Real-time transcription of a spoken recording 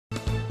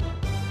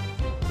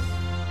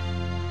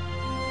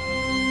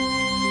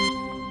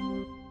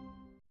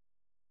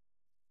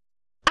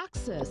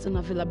access and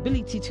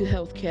availability to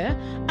healthcare,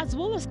 as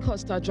well as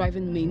costs, are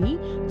driving many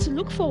to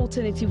look for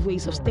alternative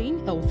ways of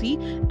staying healthy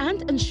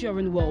and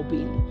ensuring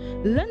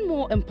well-being. Learn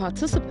more and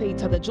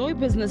participate at the Joy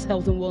Business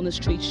Health and Wellness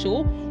Trade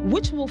Show,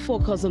 which will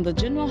focus on the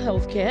general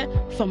healthcare,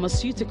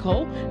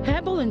 pharmaceutical,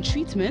 herbal and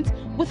treatment,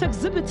 with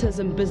exhibitors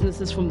and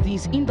businesses from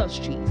these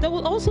industries. There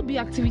will also be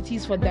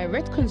activities for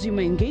direct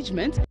consumer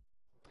engagement.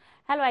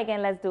 Hello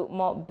again, let's do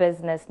more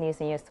business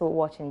news, and you're still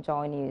watching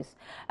Joy News.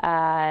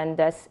 And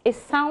a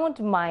sound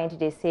mind,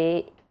 they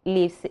say,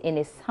 lives in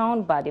a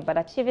sound body, but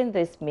achieving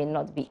this may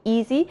not be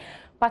easy,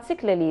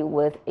 particularly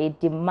with a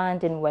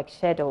demanding work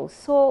schedule.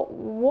 So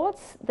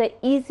what's the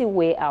easy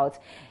way out?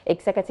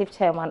 Executive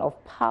Chairman of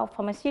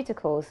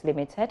Pharmaceuticals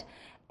Limited,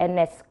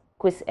 NHIS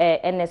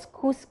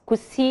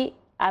Kusi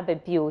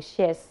Abebio,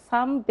 shares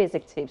some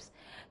basic tips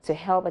to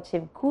help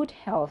achieve good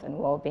health and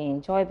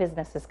well-being. Joy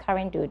Business's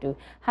Karen Dudu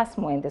has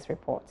more in this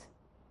report.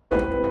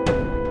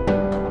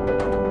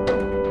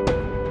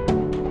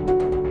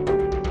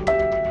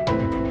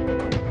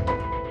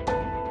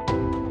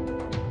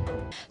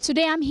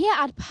 Today I'm here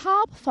at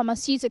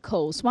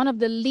Pharmaceuticals, one of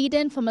the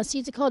leading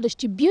pharmaceutical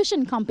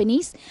distribution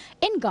companies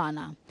in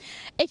Ghana.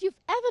 If you've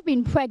ever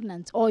been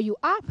pregnant or you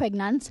are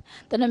pregnant,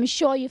 then I'm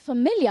sure you're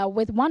familiar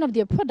with one of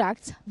their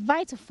products,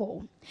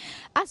 Vitafol.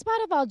 As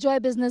part of our Joy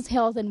Business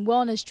Health and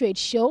Wellness Trade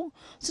Show,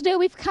 today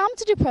we've come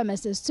to the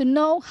premises to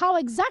know how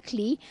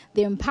exactly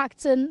they're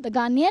impacting the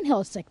Ghanaian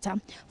health sector.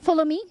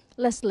 Follow me,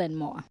 let's learn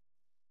more.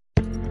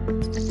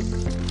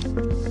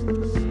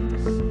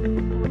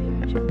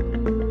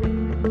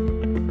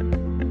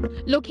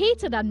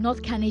 Located at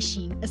North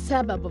Kaneshie, a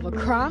suburb of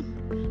Accra,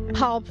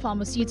 Pulp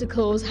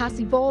Pharmaceuticals has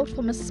evolved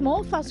from a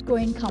small,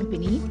 fast-growing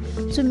company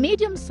to a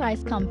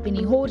medium-sized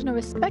company holding a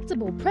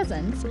respectable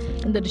presence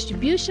in the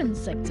distribution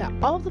sector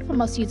of the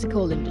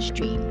pharmaceutical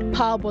industry.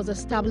 Pulp was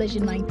established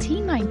in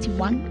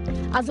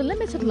 1991 as a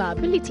limited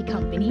liability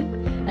company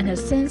and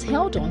has since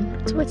held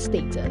on to its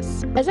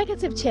status.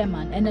 Executive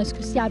Chairman NHIS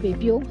Kusi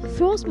Abebio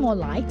throws more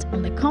light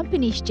on the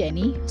company's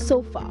journey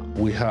so far.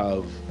 We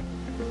have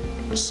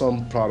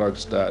some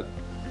products that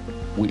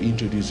we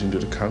introduce into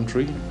the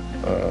country.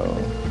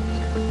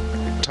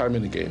 Time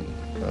and again,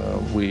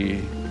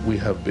 we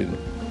have been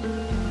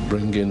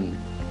bringing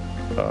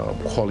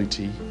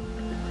quality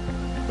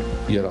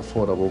yet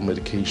affordable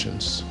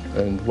medications.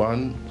 And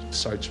one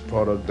such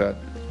product that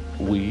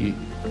we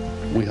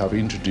have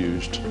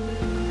introduced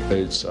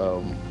is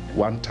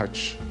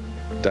one-touch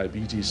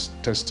diabetes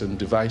testing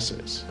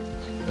devices,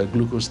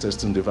 glucose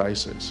testing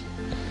devices.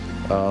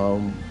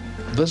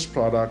 This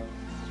product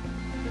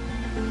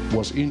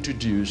was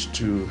introduced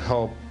to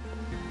help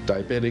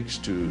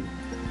diabetics to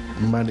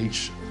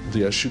manage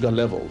their sugar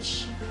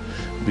levels,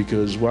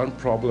 because one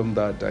problem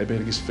that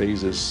diabetics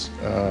face is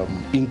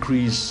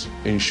increase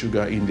in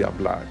sugar in their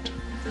blood.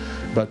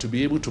 But to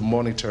be able to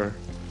monitor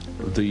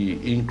the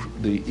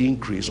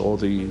increase or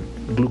the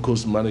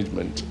glucose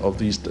management of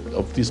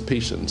these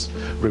patients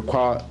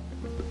require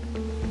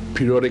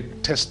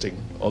periodic testing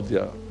of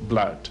their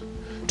blood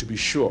to be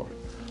sure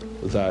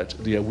that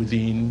they are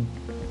within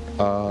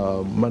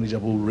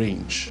manageable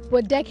range.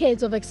 With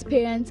decades of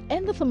experience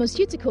in the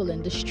pharmaceutical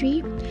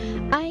industry,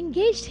 I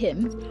engaged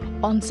him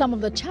on some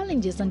of the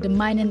challenges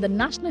undermining the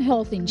National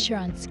Health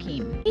Insurance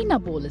Scheme.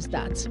 Inable is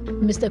that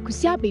Mr.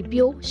 Kusi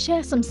Abebio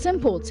shares some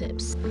simple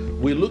tips.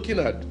 We're looking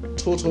at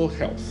total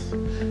health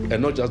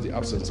and not just the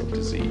absence of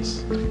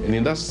disease. And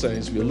in that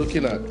sense, we're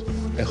looking at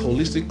a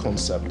holistic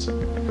concept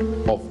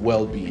of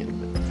well-being.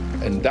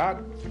 And that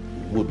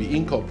will be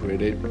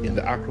incorporated in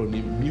the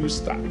acronym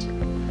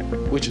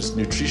NEWSTART, which is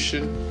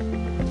nutrition,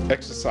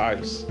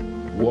 exercise,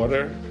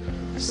 water,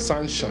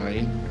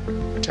 sunshine,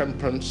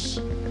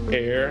 temperance,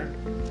 air,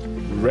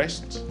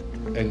 rest,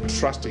 and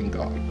trust in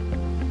God.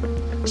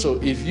 So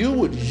if you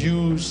would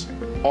use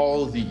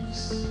all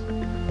these,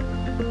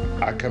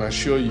 I can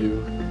assure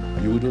you,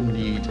 you wouldn't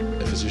need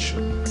a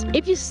physician.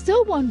 If you're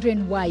still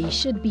wondering why you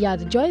should be at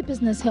the Joy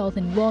Business Health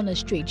and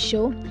Wellness Trade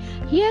Show,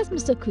 here's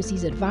Mr.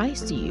 Kusi's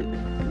advice to you.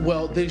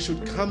 Well, they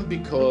should come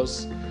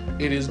because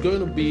it is going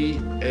to be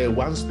a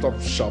one-stop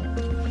shop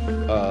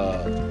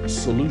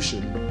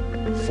solution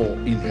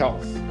in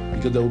health,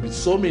 because there will be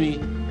so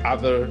many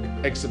other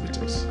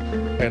exhibitors.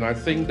 And I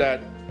think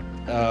that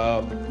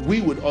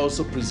we would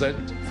also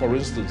present, for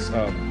instance,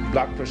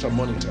 blood pressure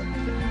monitor,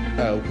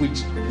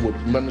 which would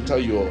monitor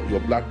your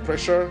blood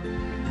pressure,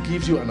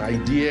 gives you an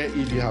idea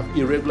if you have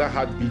irregular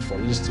heartbeat, for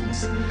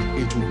instance.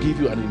 It will give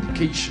you an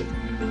indication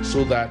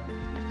so that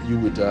you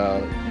would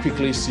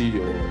quickly see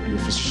your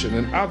physician,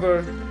 and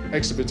other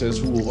exhibitors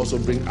who will also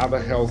bring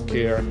other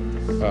healthcare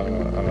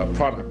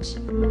products.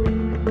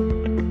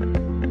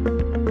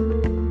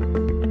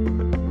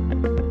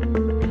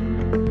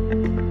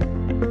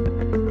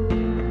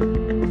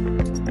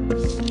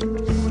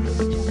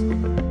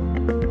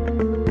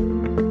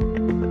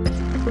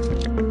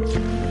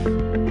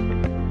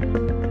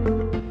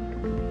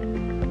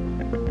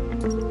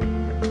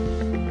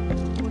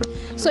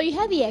 So you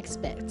heard the expert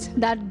expect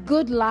that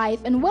good life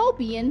and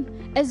well-being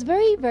is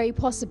very, very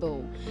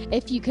possible.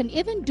 If you can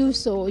even do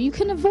so, you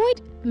can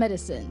avoid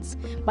medicines,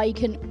 but you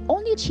can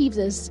only achieve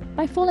this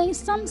by following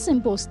some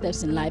simple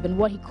steps in life and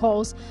what he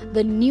calls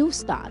the new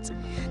start.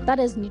 That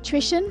is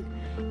nutrition,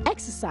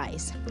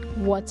 exercise,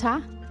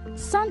 water,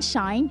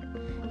 sunshine,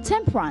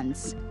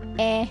 temperance,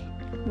 air,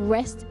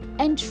 rest,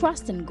 and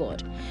trust in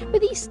God.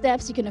 With these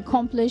steps, you can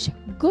accomplish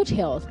good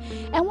health.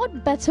 And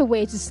what better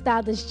way to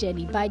start this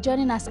journey by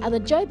joining us at the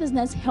Joy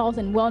Business Health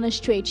and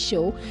Wellness Trade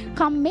Show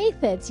come May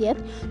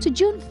 30th to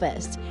June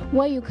 1st,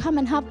 where you come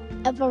and have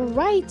a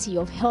variety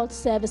of health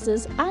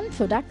services and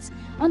products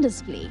on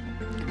display.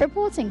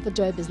 Reporting for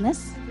Joy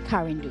Business,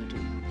 Karen Dudu.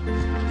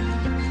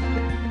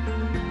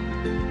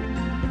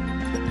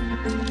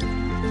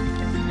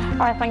 All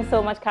right, thanks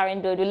so much,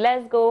 Karen Dodu.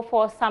 Let's go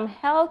for some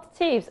health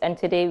tips. And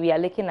today we are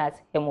looking at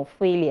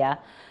hemophilia.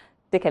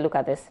 Take a look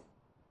at this.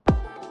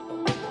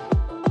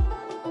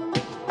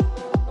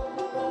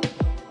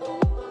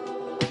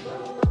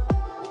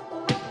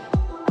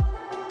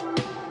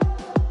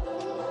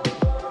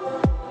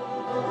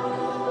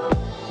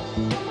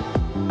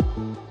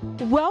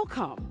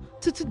 Welcome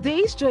to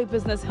today's Joy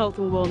Business Health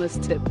and Wellness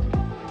Tip.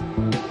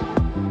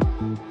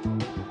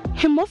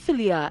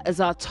 Hemophilia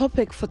is our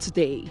topic for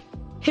today.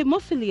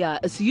 Hemophilia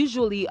is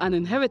usually an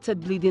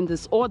inherited bleeding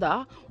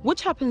disorder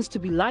which happens to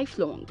be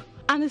lifelong.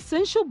 An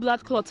essential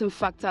blood clotting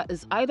factor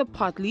is either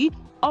partly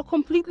or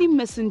completely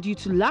missing due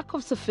to lack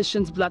of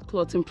sufficient blood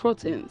clotting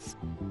proteins.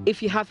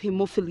 If you have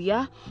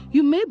hemophilia,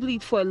 you may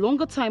bleed for a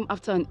longer time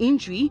after an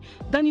injury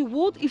than you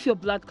would if your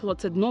blood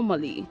clotted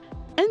normally.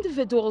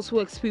 Individuals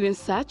who experience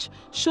such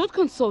should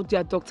consult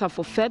their doctor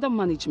for further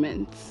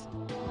management.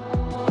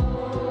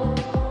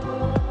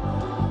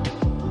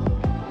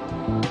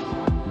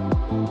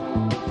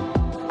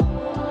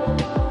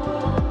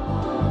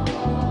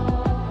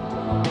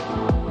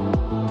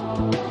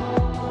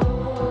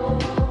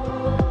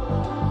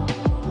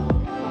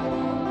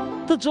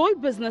 The Joy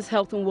Business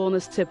Health and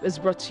Wellness Tip is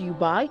brought to you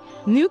by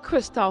New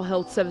Crystal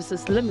Health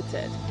Services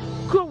Limited,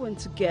 growing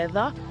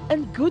together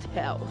in good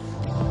health.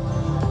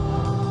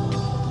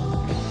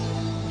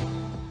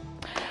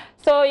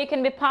 So you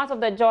can be part of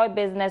the Joy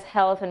Business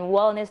Health and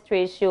Wellness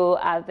Trade Show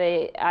at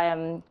the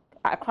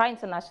Accra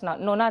International,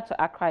 no, not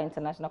Accra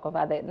International,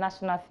 but the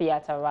National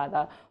Theatre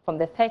rather, from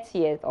the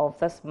 30th of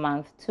this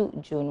month to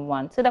June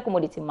 1. To the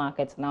commodity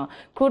markets now.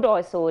 Crude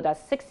oil sold at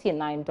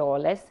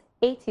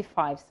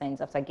 $69.85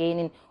 after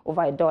gaining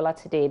over $1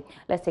 today.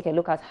 Let's take a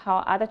look at how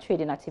other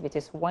trading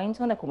activities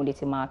went on the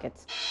commodity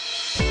markets.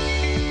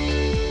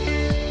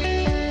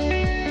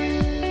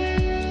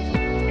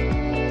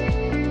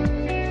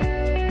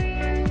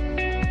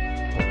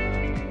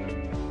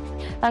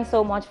 Thanks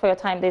so much for your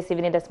time this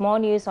evening. There's more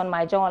news on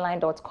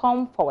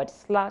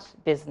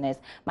myjoyonline.com/business.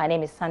 My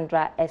name is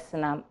Sandra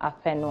Esinam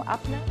Apenu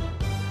Apner.